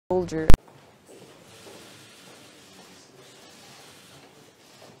soldier.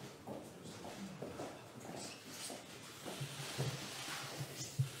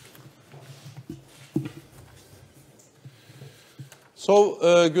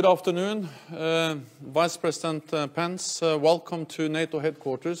 So, good afternoon, Vice President Pence. Welcome to NATO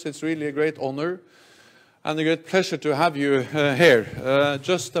headquarters. It's really a great honor and a great pleasure to have you here.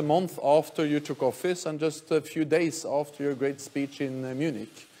 Just a month after you took office and just a few days after your great speech in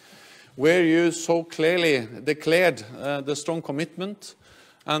Munich, where you so clearly declared the strong commitment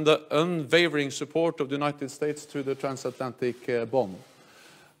and the unwavering support of the United States to the transatlantic bond.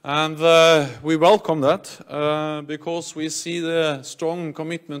 And we welcome that because we see the strong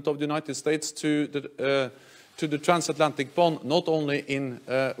commitment of the United States to the transatlantic bond, not only in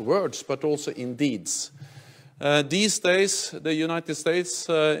words but also in deeds. These days, the United States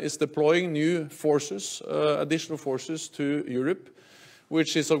is deploying new forces, additional forces to Europe,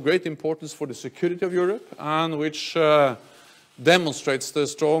 which is of great importance for the security of Europe and which demonstrates the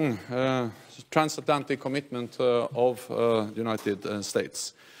strong transatlantic commitment of the United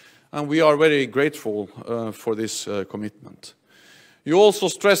States. And we are very grateful for this commitment. You also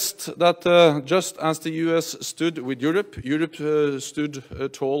stressed that just as the US stood with Europe, Europe stood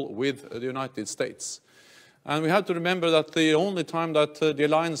tall with the United States. And we have to remember that the only time that the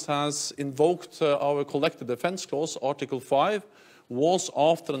alliance has invoked our collective defense clause, Article 5, was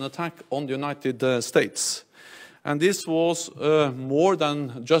after an attack on the United States. And this was more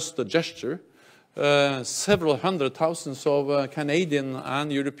than just a gesture. Several hundred thousands of Canadian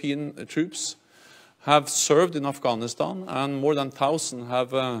and European troops have served in Afghanistan, and more than 1,000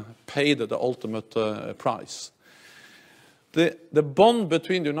 have paid the ultimate price. The bond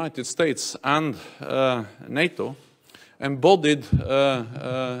between the United States and NATO, embodied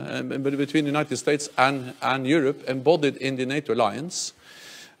between the United States and Europe, embodied in the NATO alliance,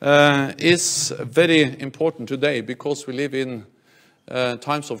 is very important today because we live in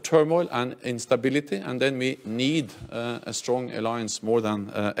times of turmoil and instability, and then we need a strong alliance more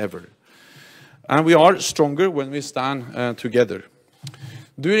than ever. And we are stronger when we stand together.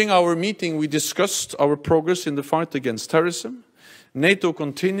 During our meeting, we discussed our progress in the fight against terrorism. NATO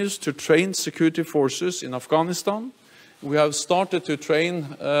continues to train security forces in Afghanistan. We have started to train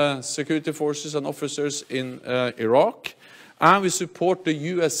security forces and officers in Iraq. And we support the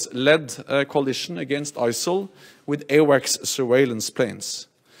US-led coalition against ISIL with AWACS surveillance planes.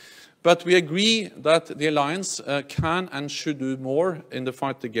 But we agree that the alliance can and should do more in the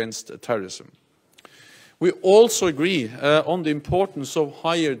fight against terrorism. We also agree on the importance of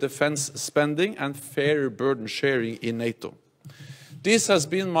higher defense spending and fairer burden sharing in NATO. This has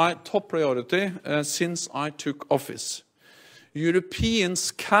been my top priority since I took office.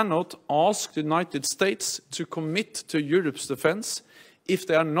 Europeans cannot ask the United States to commit to Europe's defense if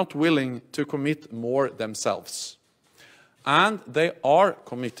they are not willing to commit more themselves. And they are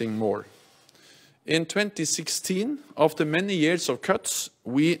committing more. In 2016, after many years of cuts,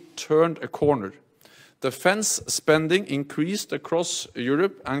 we turned a corner. Defense spending increased across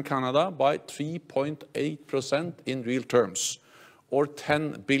Europe and Canada by 3.8% in real terms, or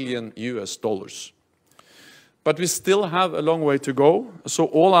 $10 billion US. But we still have a long way to go, so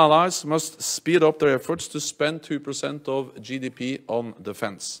all allies must speed up their efforts to spend 2% of GDP on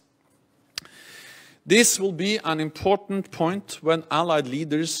defense. This will be an important point when allied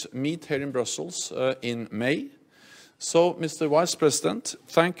leaders meet here in Brussels in May. So, Mr. Vice President,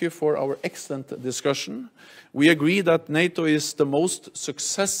 thank you for our excellent discussion. We agree that NATO is the most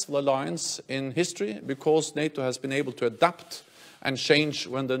successful alliance in history because NATO has been able to adapt and change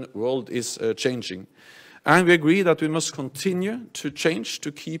when the world is changing. And we agree that we must continue to change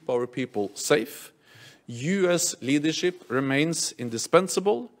to keep our people safe. US leadership remains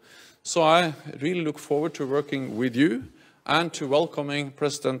indispensable. So I really look forward to working with you and to welcoming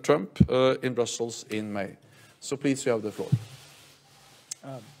President Trump in Brussels in May. So please, you have the floor.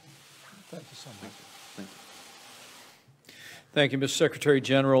 Thank you so much. Thank you. Thank you, Mr. Secretary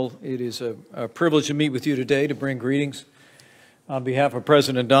General. It is a privilege to meet with you today to bring greetings on behalf of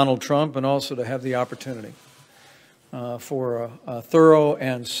President Donald Trump, and also to have the opportunity for a thorough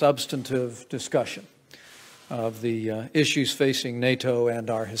and substantive discussion of the issues facing NATO and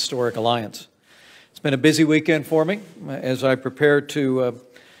our historic alliance. It's been a busy weekend for me. As I prepare to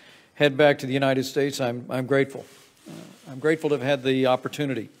head back to the United States, I'm grateful. I'm grateful to have had the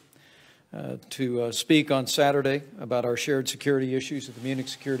opportunity to speak on Saturday about our shared security issues at the Munich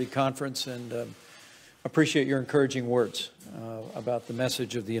Security Conference, and appreciate your encouraging words about the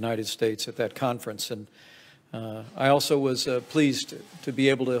message of the United States at that conference. And I also was pleased to be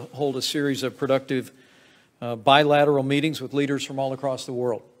able to hold a series of productive bilateral meetings with leaders from all across the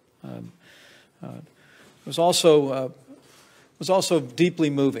world. It was also deeply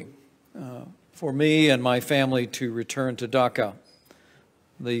moving for me and my family to return to Dachau,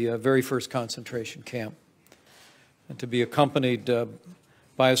 the very first concentration camp, and to be accompanied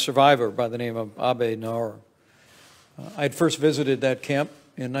by a survivor by the name of Abe Naor. I had first visited that camp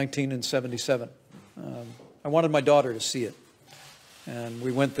in 1977. I wanted my daughter to see it, and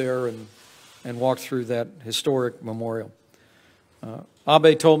we went there and walked through that historic memorial.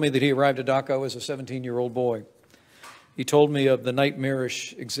 Abe told me that he arrived at Dachau as a 17-year-old boy. He told me of the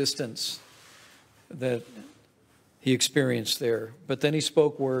nightmarish existence that he experienced there. But then he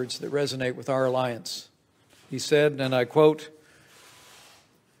spoke words that resonate with our alliance. He said, and I quote,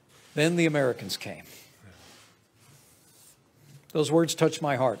 "Then the Americans came." Those words touch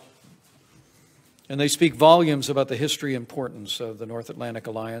my heart. And they speak volumes about the history and importance of the North Atlantic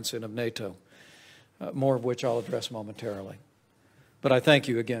Alliance and of NATO, more of which I'll address momentarily. But I thank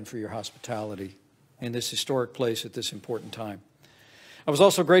you again for your hospitality in this historic place at this important time. I was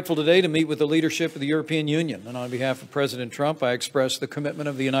also grateful today to meet with the leadership of the European Union, and on behalf of President Trump, I express the commitment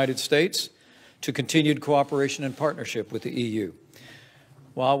of the United States to continued cooperation and partnership with the EU.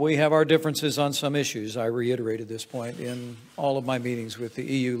 While we have our differences on some issues, I reiterated this point in all of my meetings with the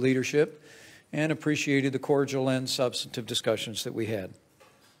EU leadership and appreciated the cordial and substantive discussions that we had.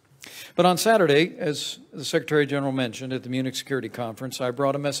 But on Saturday, as the Secretary General mentioned at the Munich Security Conference, I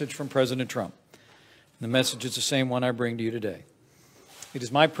brought a message from President Trump. The message is the same one I bring to you today. It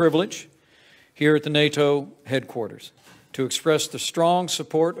is my privilege here at the NATO headquarters to express the strong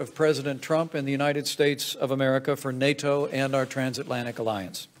support of President Trump and the United States of America for NATO and our transatlantic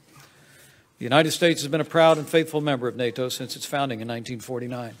alliance. The United States has been a proud and faithful member of NATO since its founding in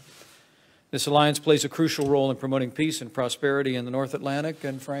 1949. This alliance plays a crucial role in promoting peace and prosperity in the North Atlantic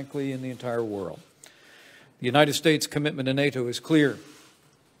and, frankly, in the entire world. The United States' commitment to NATO is clear.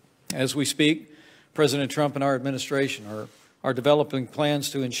 As we speak, President Trump and our administration are developing plans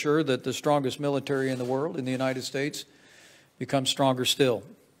to ensure that the strongest military in the world, in the United States, becomes stronger still.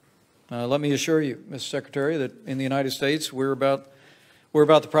 Let me assure you, Mr. Secretary, that in the United States, we're about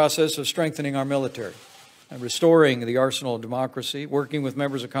the process of strengthening our military and restoring the arsenal of democracy. Working with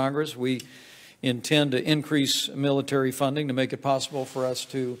members of Congress, we intend to increase military funding to make it possible for us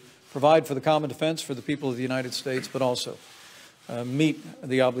to provide for the common defense for the people of the United States, but also meet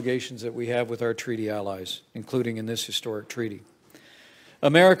the obligations that we have with our treaty allies, including in this historic treaty.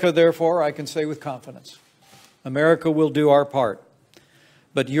 America, therefore, I can say with confidence, America will do our part.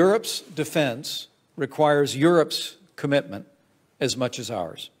 But Europe's defense requires Europe's commitment as much as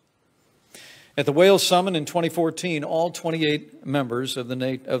ours. At the Wales Summit in 2014, all 28 members of the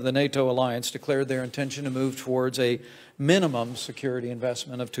NATO alliance declared their intention to move towards a minimum security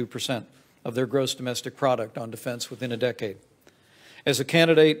investment of 2% of their gross domestic product on defense within a decade. As a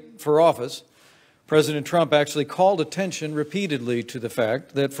candidate for office, President Trump actually called attention repeatedly to the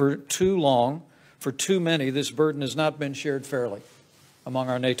fact that for too long, for too many, this burden has not been shared fairly among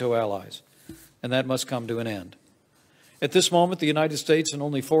our NATO allies, and that must come to an end. At this moment, the United States and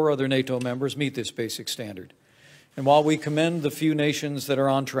only 4 other NATO members meet this basic standard. And while we commend the few nations that are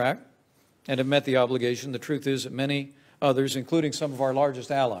on track and have met the obligation, the truth is that many others, including some of our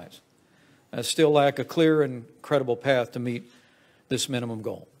largest allies, still lack a clear and credible path to meet this minimum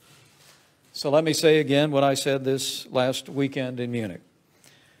goal. So let me say again what I said this last weekend in Munich.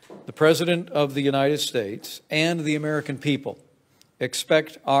 The President of the United States and the American people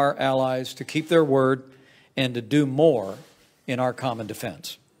expect our allies to keep their word and to do more in our common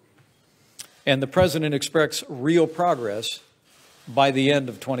defense. And the President expects real progress by the end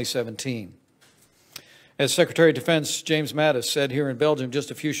of 2017. As Secretary of Defense James Mattis said here in Belgium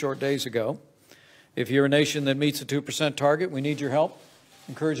just a few short days ago, if you're a nation that meets the 2% target, we need your help,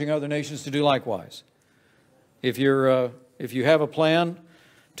 encouraging other nations to do likewise. If you have a plan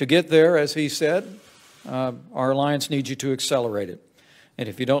to get there, as he said, our alliance needs you to accelerate it. And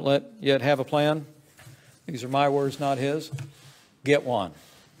if you don't yet have a plan, these are my words, not his, get one.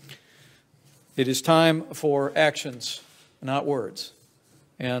 It is time for actions, not words.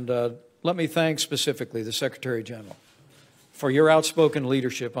 And let me thank specifically the Secretary General for your outspoken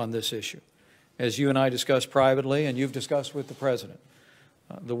leadership on this issue. As you and I discussed privately, and you've discussed with the President,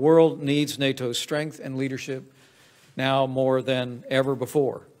 the world needs NATO's strength and leadership now more than ever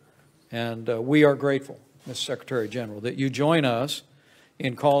before. And we are grateful, Mr. Secretary General, that you join us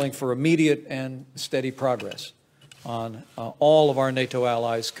in calling for immediate and steady progress on all of our NATO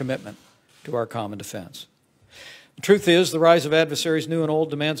allies' commitment to our common defense. The truth is, the rise of adversaries new and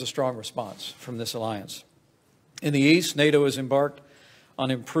old demands a strong response from this alliance. In the East, NATO has embarked on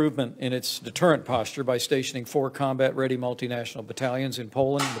improvement in its deterrent posture by stationing 4 combat-ready multinational battalions in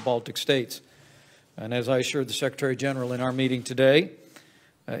Poland and the Baltic states. And as I assured the Secretary General in our meeting today,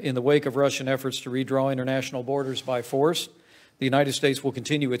 in the wake of Russian efforts to redraw international borders by force, the United States will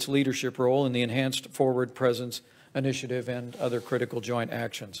continue its leadership role in the Enhanced Forward Presence Initiative and other critical joint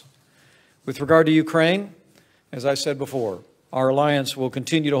actions. With regard to Ukraine, as I said before, our alliance will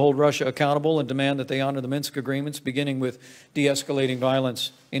continue to hold Russia accountable and demand that they honor the Minsk agreements, beginning with de-escalating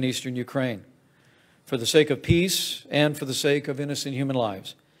violence in eastern Ukraine. For the sake of peace and for the sake of innocent human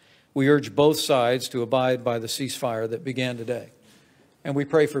lives, we urge both sides to abide by the ceasefire that began today. And we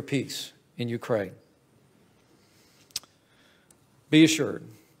pray for peace in Ukraine. Be assured,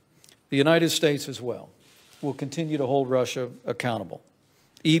 the United States as well will continue to hold Russia accountable,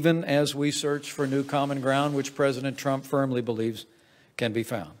 even as we search for new common ground, which President Trump firmly believes can be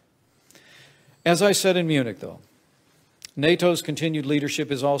found. As I said in Munich, though, NATO's continued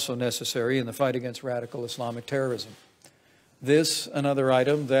leadership is also necessary in the fight against radical Islamic terrorism. This, another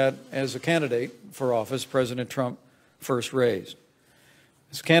item that, as a candidate for office, President Trump first raised.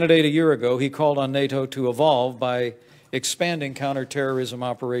 As candidate a year ago, he called on NATO to evolve by expanding counterterrorism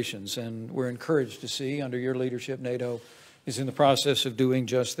operations, and we're encouraged to see, under your leadership, NATO is in the process of doing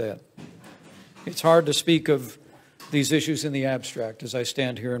just that. It's hard to speak of these issues in the abstract as I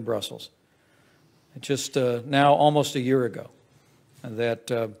stand here in Brussels. Just now, almost a year ago,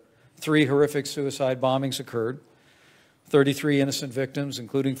 that 3 horrific suicide bombings occurred, 33 innocent victims,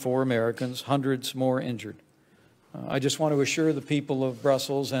 including 4 Americans, hundreds more injured. I just want to assure the people of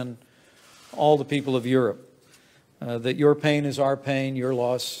Brussels and all the people of Europe that your pain is our pain, your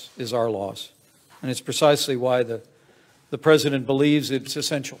loss is our loss. And it's precisely why the President believes it's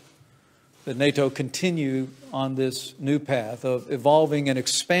essential that NATO continue on this new path of evolving and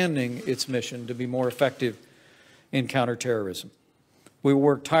expanding its mission to be more effective in counterterrorism. We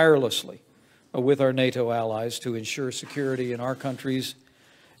work tirelessly with our NATO allies to ensure security in our countries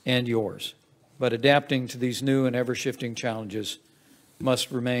and yours. But adapting to these new and ever-shifting challenges must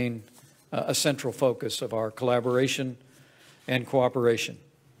remain a central focus of our collaboration and cooperation.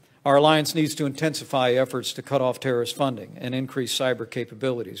 Our alliance needs to intensify efforts to cut off terrorist funding and increase cyber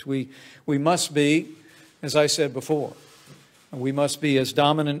capabilities. We must be, as I said before, we must be as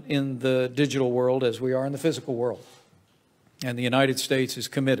dominant in the digital world as we are in the physical world. And the United States is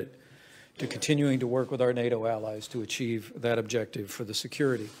committed to continuing to work with our NATO allies to achieve that objective for the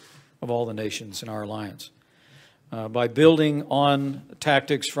security of all the nations in our alliance. By building on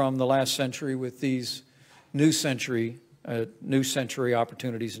tactics from the last century with these new century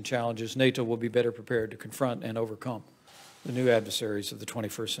opportunities and challenges, NATO will be better prepared to confront and overcome the new adversaries of the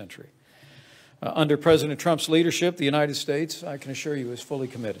 21st century. Under President Trump's leadership, the United States, I can assure you, is fully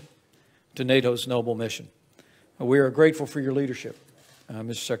committed to NATO's noble mission. We are grateful for your leadership,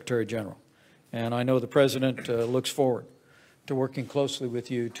 Mr. Secretary General, and I know the President looks forward to working closely with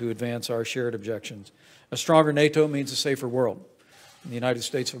you to advance our shared objectives. A stronger NATO means a safer world. And the United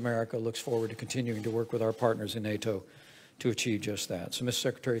States of America looks forward to continuing to work with our partners in NATO to achieve just that. So, Mr.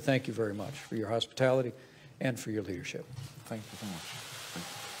 Secretary, thank you very much for your hospitality and for your leadership. Thank you so much.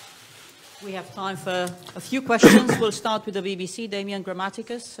 We have time for a few questions. We'll start with the BBC. Damian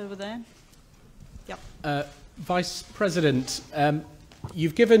Grammaticus over there. Yep. Vice President,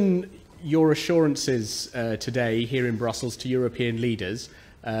 you've given your assurances today here in Brussels to European leaders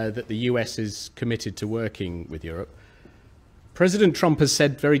that the US is committed to working with Europe. President Trump has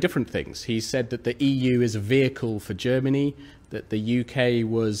said very different things. He said that the EU is a vehicle for Germany, that the UK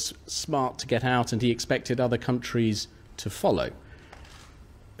was smart to get out, and he expected other countries to follow.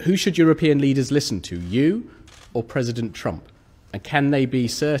 Who should European leaders listen to, you or President Trump? And can they be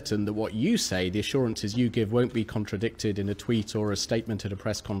certain that what you say, the assurances you give, won't be contradicted in a tweet or a statement at a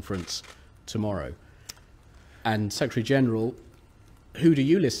press conference tomorrow? And Secretary General, who do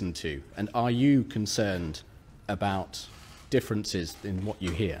you listen to? And are you concerned about differences in what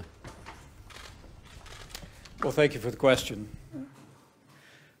you hear? Well, thank you for the question.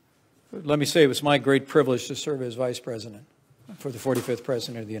 Let me say it was my great privilege to serve as Vice President for the 45th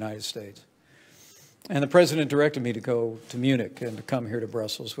President of the United States. And the President directed me to go to Munich and to come here to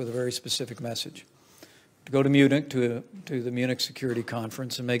Brussels with a very specific message. To go to Munich, to the Munich Security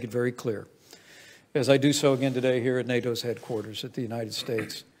Conference, and make it very clear, as I do so again today here at NATO's headquarters, that the United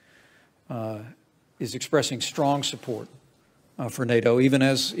States is expressing strong support for NATO, even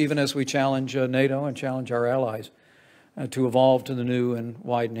as we challenge NATO and challenge our allies to evolve to the new and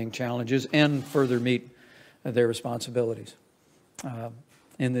widening challenges and further meet their responsibilities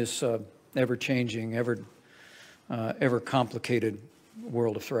in this ever-changing, ever complicated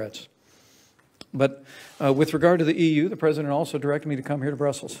world of threats. But with regard to the EU, the President also directed me to come here to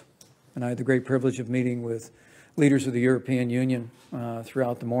Brussels. And I had the great privilege of meeting with leaders of the European Union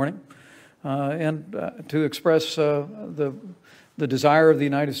throughout the morning and to express the desire of the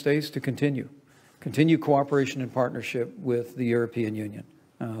United States to continue cooperation and partnership with the European Union.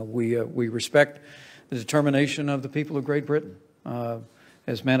 We respect the determination of the people of Great Britain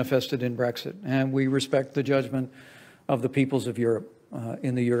as manifested in Brexit, and we respect the judgment of the peoples of Europe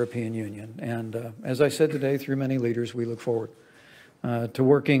in the European Union. And as I said today, through many leaders, we look forward to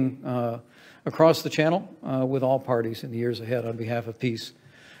working across the channel with all parties in the years ahead on behalf of peace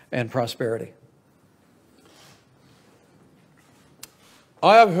and prosperity.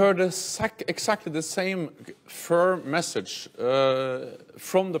 I have heard exactly the same firm message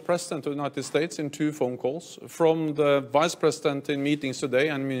from the President of the United States in 2 phone calls, from the Vice President in meetings today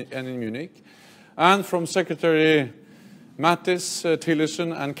and in Munich, and from Secretary Mattis,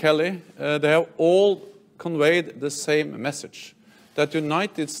 Tillerson and Kelly. They have all conveyed the same message, that the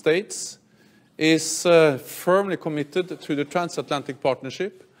United States is firmly committed to the transatlantic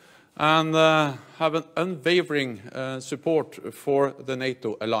partnership and have an unwavering support for the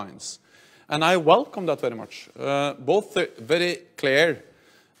NATO alliance. And I welcome that very much. Both the very clear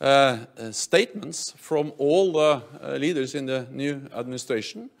statements from all the leaders in the new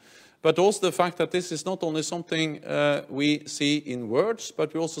administration, but also the fact that this is not only something we see in words,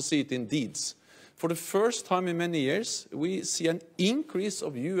 but we also see it in deeds. For the first time in many years, we see an increase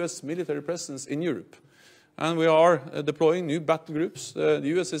of US military presence in Europe. And we are deploying new battle groups. The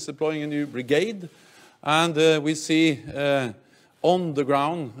US is deploying a new brigade. And we see on the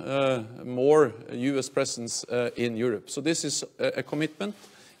ground more US presence in Europe. So this is a commitment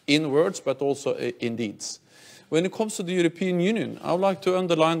in words, but also in deeds. When it comes to the European Union, I would like to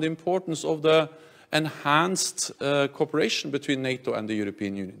underline the importance of the enhanced cooperation between NATO and the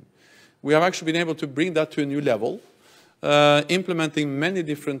European Union. We have actually been able to bring that to a new level, implementing many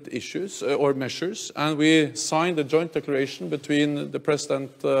different issues or measures, and we signed a joint declaration between the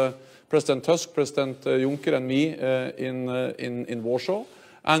President Tusk, President Juncker, and me in Warsaw,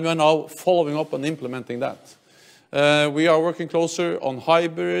 and we are now following up and implementing that. We are working closer on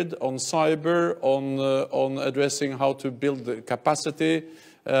hybrid, on cyber, on addressing how to build the capacity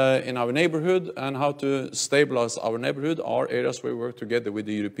in our neighborhood and how to stabilize our neighborhood are areas where we work together with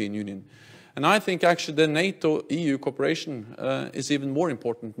the European Union. And I think actually the NATO-EU cooperation is even more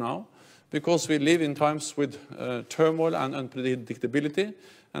important now, because we live in times with turmoil and unpredictability,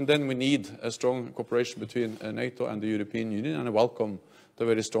 and then we need a strong cooperation between NATO and the European Union, and I welcome the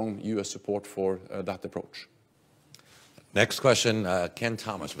very strong US support for that approach. Next question, Ken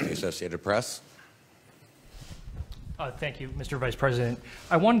Thomas with the Associated Press. Thank you, Mr. Vice President.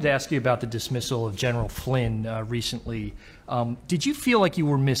 I wanted to ask you about the dismissal of General Flynn recently. Did you feel like you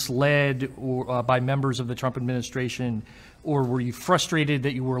were misled by members of the Trump administration, or were you frustrated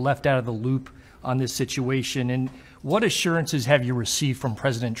that you were left out of the loop on this situation? And what assurances have you received from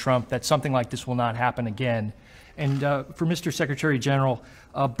President Trump that something like this will not happen again? And for Mr. Secretary General,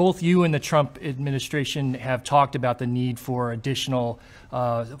 both you and the Trump administration have talked about the need for additional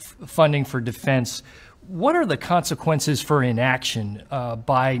funding for defense. What are the consequences for inaction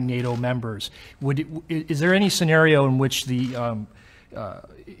by NATO members? Is there any scenario in which the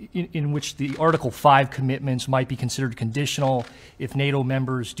Article 5 commitments might be considered conditional if NATO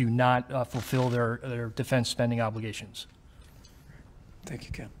members do not fulfill their defense spending obligations? Thank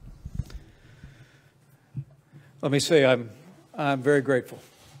you, Ken. Let me say I'm very grateful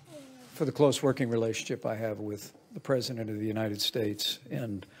for the close working relationship I have with the President of the United States,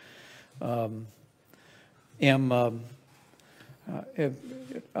 and I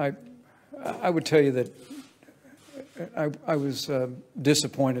would tell you that I was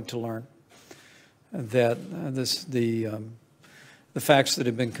disappointed to learn that the facts that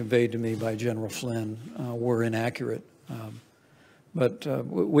had been conveyed to me by General Flynn were inaccurate. But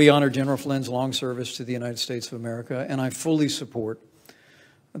we honor General Flynn's long service to the United States of America, and I fully support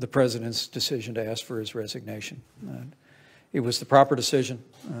the President's decision to ask for his resignation. It was the proper decision.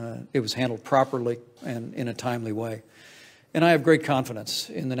 It was handled properly and in a timely way. And I have great confidence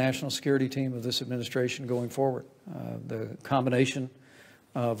in the national security team of this administration going forward. The combination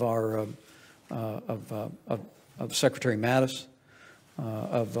of our of Secretary Mattis,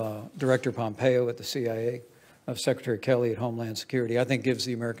 of Director Pompeo at the CIA, of Secretary Kelly at Homeland Security, I think gives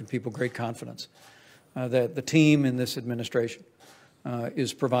the American people great confidence that the team in this administration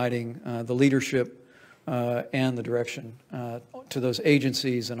is providing the leadership and the direction to those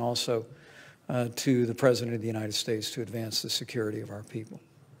agencies, and also to the President of the United States to advance the security of our people.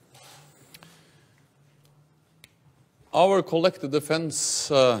 Our collective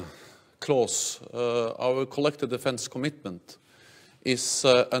defense clause, our collective defense commitment, is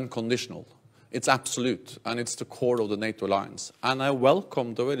unconditional. It's absolute, and it's the core of the NATO alliance. And I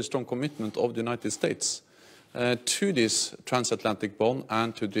welcome the very strong commitment of the United States to this transatlantic bond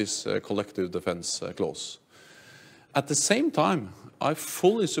and to this collective defense clause. At the same time, I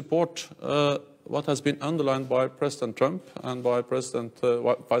fully support what has been underlined by President Trump and by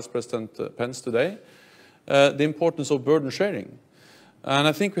Vice President Pence today, the importance of burden sharing. And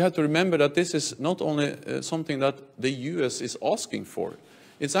I think we have to remember that this is not only something that the US is asking for,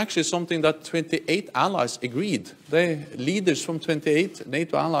 it's actually something that 28 allies agreed. The leaders from 28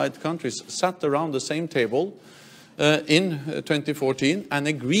 NATO allied countries sat around the same table in 2014 and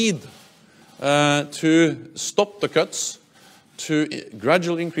agreed to stop the cuts, to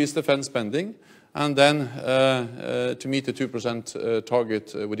gradually increase defense spending, and then to meet the 2%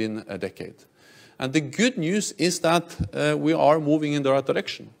 target within a decade. And the good news is that we are moving in the right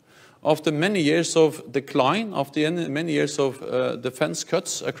direction. After many years of decline, after many years of defense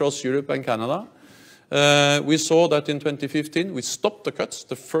cuts across Europe and Canada, we saw that in 2015 we stopped the cuts,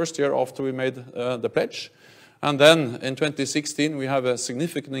 the first year after we made the pledge. And then in 2016 we have a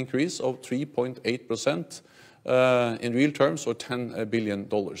significant increase of 3.8% in real terms, or $10 billion.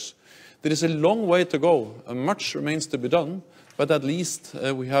 There is a long way to go. Much remains to be done. But at least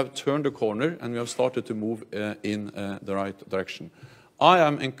we have turned the corner and we have started to move in the right direction. I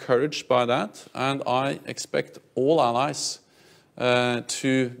am encouraged by that, and I expect all allies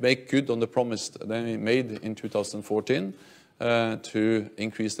to make good on the promise they made in 2014 to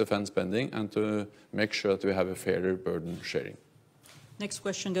increase defense spending and to make sure that we have a fairer burden sharing. Next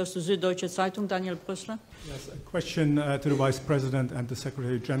question goes to Süddeutsche Zeitung, Daniel Brüssler. Yes, a question to the Vice President and the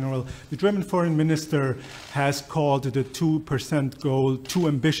Secretary General. The German Foreign Minister has called the 2% goal too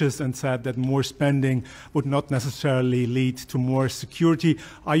ambitious and said that more spending would not necessarily lead to more security.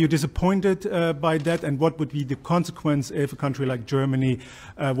 Are you disappointed by that? And what would be the consequence if a country like Germany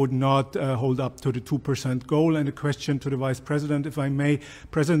would not hold up to the 2% goal? And a question to the Vice President, if I may.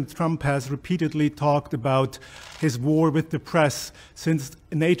 President Trump has repeatedly talked about his war with the press. Since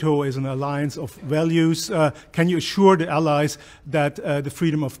NATO is an alliance of values, can you assure the allies that the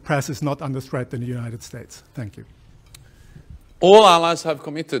freedom of press is not under threat in the United States? Thank you. All allies have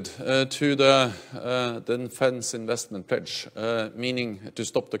committed to the defense investment pledge, meaning to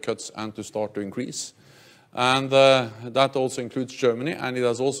stop the cuts and to start to increase. And that also includes Germany, and it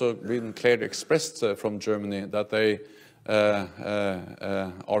has also been clearly expressed from Germany that they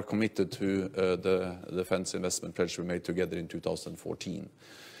are committed to the defense investment pledge we made together in 2014.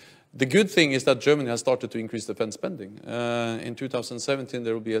 The good thing is that Germany has started to increase defense spending. In 2017,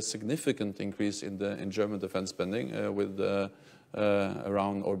 there will be a significant increase in German defense spending with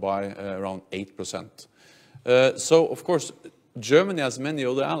around 8%. So, of course, Germany, as many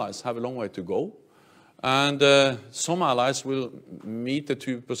other allies, have a long way to go. And some allies will meet the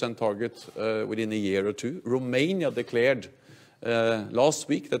 2% target within a year or two. Romania declared last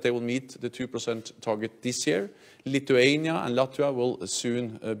week that they will meet the 2% target this year. Lithuania and Latvia will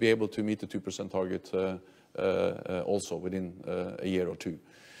soon be able to meet the 2% target also within a year or two.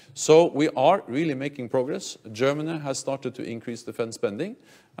 So we are really making progress. Germany has started to increase defense spending.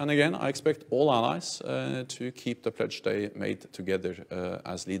 And again, I expect all allies to keep the pledge they made together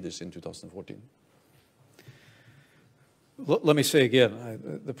as leaders in 2014. Let me say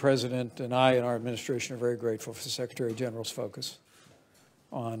again, the President and I and our administration are very grateful for the Secretary General's focus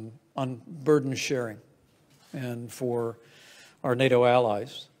on burden sharing, and for our NATO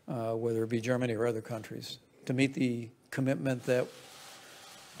allies, whether it be Germany or other countries, to meet the commitment that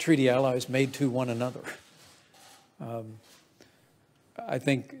treaty allies made to one another. I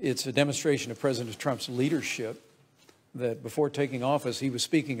think it's a demonstration of President Trump's leadership that before taking office he was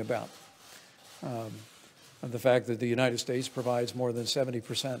speaking about. The fact that the United States provides more than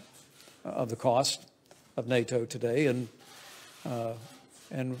 70% of the cost of NATO today, and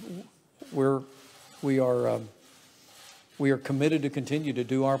we are committed to continue to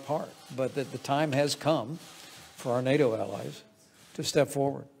do our part, but that the time has come for our NATO allies to step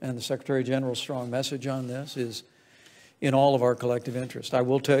forward. And the Secretary General's strong message on this is in all of our collective interest. I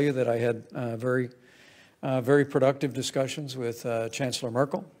will tell you that I had very productive discussions with Chancellor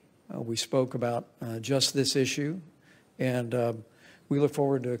Merkel. We spoke about just this issue, and we look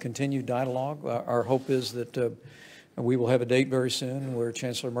forward to a continued dialogue. Our hope is that we will have a date very soon where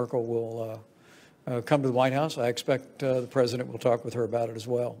Chancellor Merkel will come to the White House. I expect the President will talk with her about it as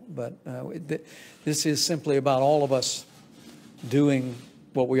well. But this is simply about all of us doing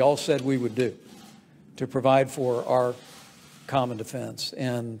what we all said we would do to provide for our common defense.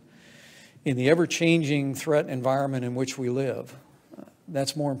 And in the ever-changing threat environment in which we live,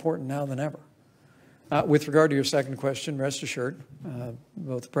 that's more important now than ever. With regard to your second question, rest assured,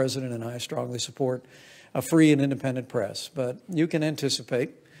 both the President and I strongly support a free and independent press. But you can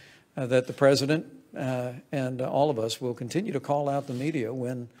anticipate that the President and all of us will continue to call out the media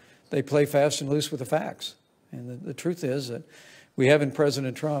when they play fast and loose with the facts. And the truth is that we have in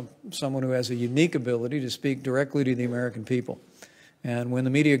President Trump someone who has a unique ability to speak directly to the American people. And when the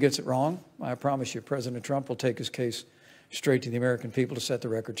media gets it wrong, I promise you, President Trump will take his case straight to the American people to set the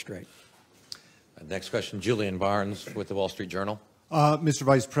record straight. Next question, Julian Barnes with the Wall Street Journal. Mr.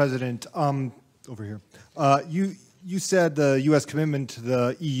 Vice President, over here. You said the U.S. commitment to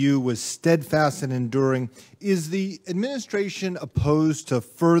the EU was steadfast and enduring. Is the administration opposed to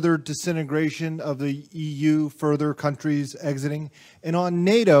further disintegration of the EU, further countries exiting? And on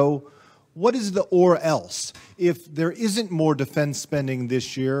NATO, what is the or else? If there isn't more defense spending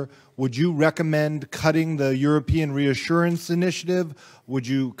this year, would you recommend cutting the European Reassurance Initiative? Would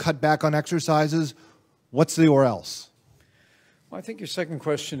you cut back on exercises? What's the or else? Well, I think your second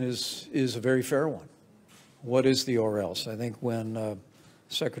question is a very fair one. What is the or else? I think when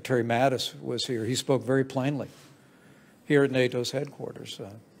Secretary Mattis was here, he spoke very plainly here at NATO's headquarters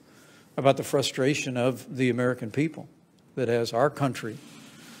about the frustration of the American people, that as our country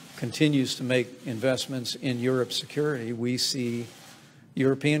continues to make investments in Europe's security, we see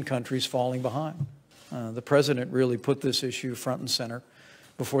European countries falling behind. The President really put this issue front and center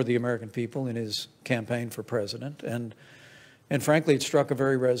before the American people in his campaign for president, and frankly, it struck a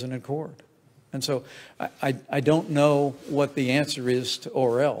very resonant chord. And so I don't know what the answer is to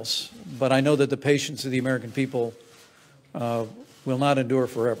or else, but I know that the patience of the American people will not endure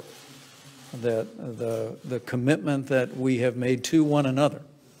forever. That the commitment that we have made to one another,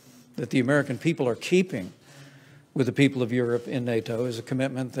 that the American people are keeping with the people of Europe in NATO, is a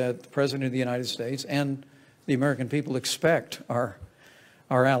commitment that the President of the United States and the American people expect our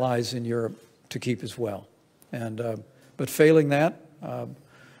allies in Europe to keep as well. But failing that,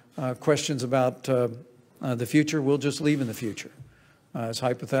 questions about the future we'll just leave in the future as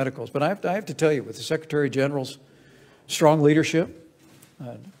hypotheticals. But I have to tell you, with the Secretary General's strong leadership,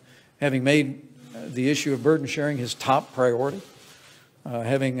 having made the issue of burden sharing his top priority,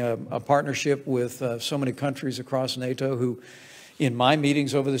 having a partnership with so many countries across NATO who, in my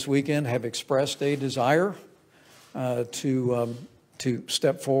meetings over this weekend, have expressed a desire to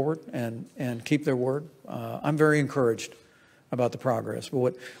step forward and keep their word. I'm very encouraged about the progress.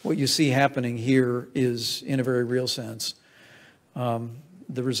 But what you see happening here is, in a very real sense, the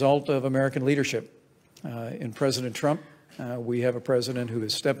result of American leadership. In President Trump, we have a president who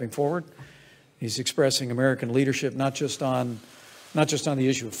is stepping forward. He's expressing American leadership not just on the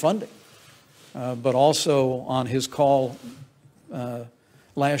issue of funding, but also on his call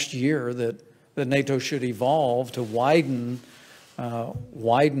last year that NATO should evolve to widen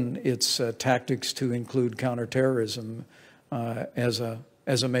its tactics to include counterterrorism as a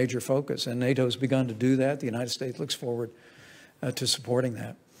major focus. And NATO has begun to do that. The United States looks forward to supporting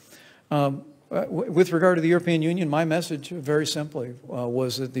that. With regard to the European Union, my message very simply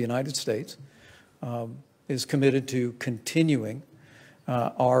was that the United States is committed to continuing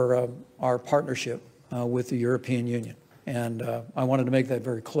our partnership with the European Union. And I wanted to make that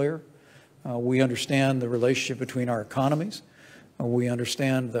very clear. We understand the relationship between our economies. We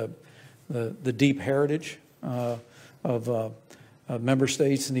understand the deep heritage of member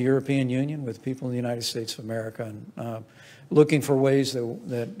states in the European Union with people in the United States of America, and looking for ways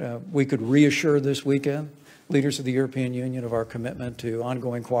that we could reassure this weekend leaders of the European Union of our commitment to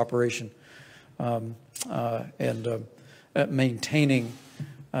ongoing cooperation and maintaining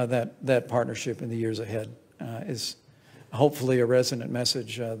that partnership in the years ahead is hopefully a resonant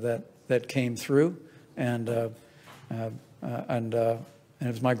message that came through, and it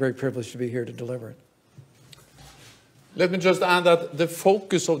was my great privilege to be here to deliver it. Let me just add that the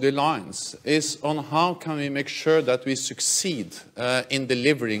focus of the alliance is on how can we make sure that we succeed in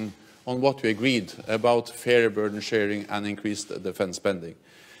delivering on what we agreed about fair burden sharing and increased defense spending.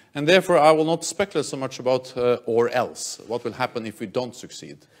 And therefore, I will not speculate so much about or else, what will happen if we don't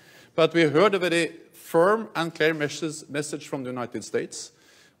succeed. But we heard a very firm and clear message from the United States.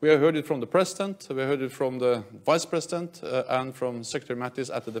 We have heard it from the President, we heard it from the Vice President, and from Secretary Mattis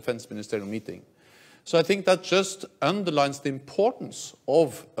at the Defense Ministerial meeting. So I think that just underlines the importance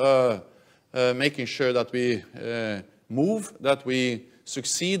of making sure that we move, that we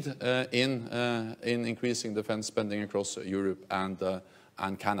succeed in increasing defense spending across Europe and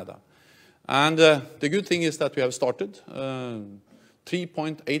Canada. And the good thing is that we have started.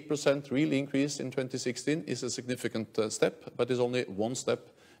 3.8% real increase in 2016 is a significant step, but is only one step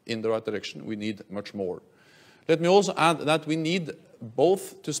in the right direction. We need much more. Let me also add that we need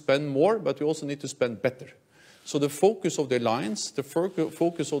both to spend more, but we also need to spend better. So the focus of the alliance, the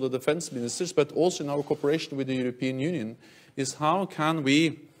focus of the defense ministers, but also in our cooperation with the European Union, is how can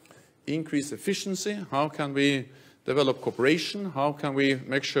we increase efficiency, how can we develop cooperation, how can we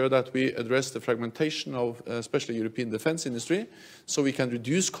make sure that we address the fragmentation of especially European defense industry, so we can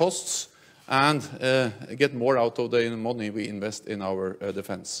reduce costs and get more out of the money we invest in our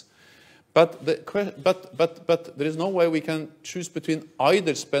defense. But there is no way we can choose between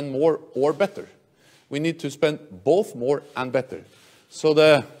either spend more or better. We need to spend both more and better. So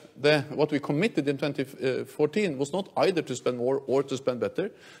what we committed in 2014 was not either to spend more or to spend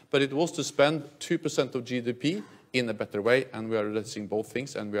better, but it was to spend 2% of GDP in a better way, and we are addressing both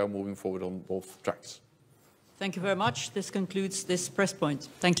things, and we are moving forward on both tracks. Thank you very much. This concludes this press point.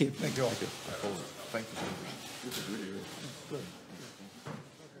 Thank you. Thank you all. Thank you. Thank you. This is really good.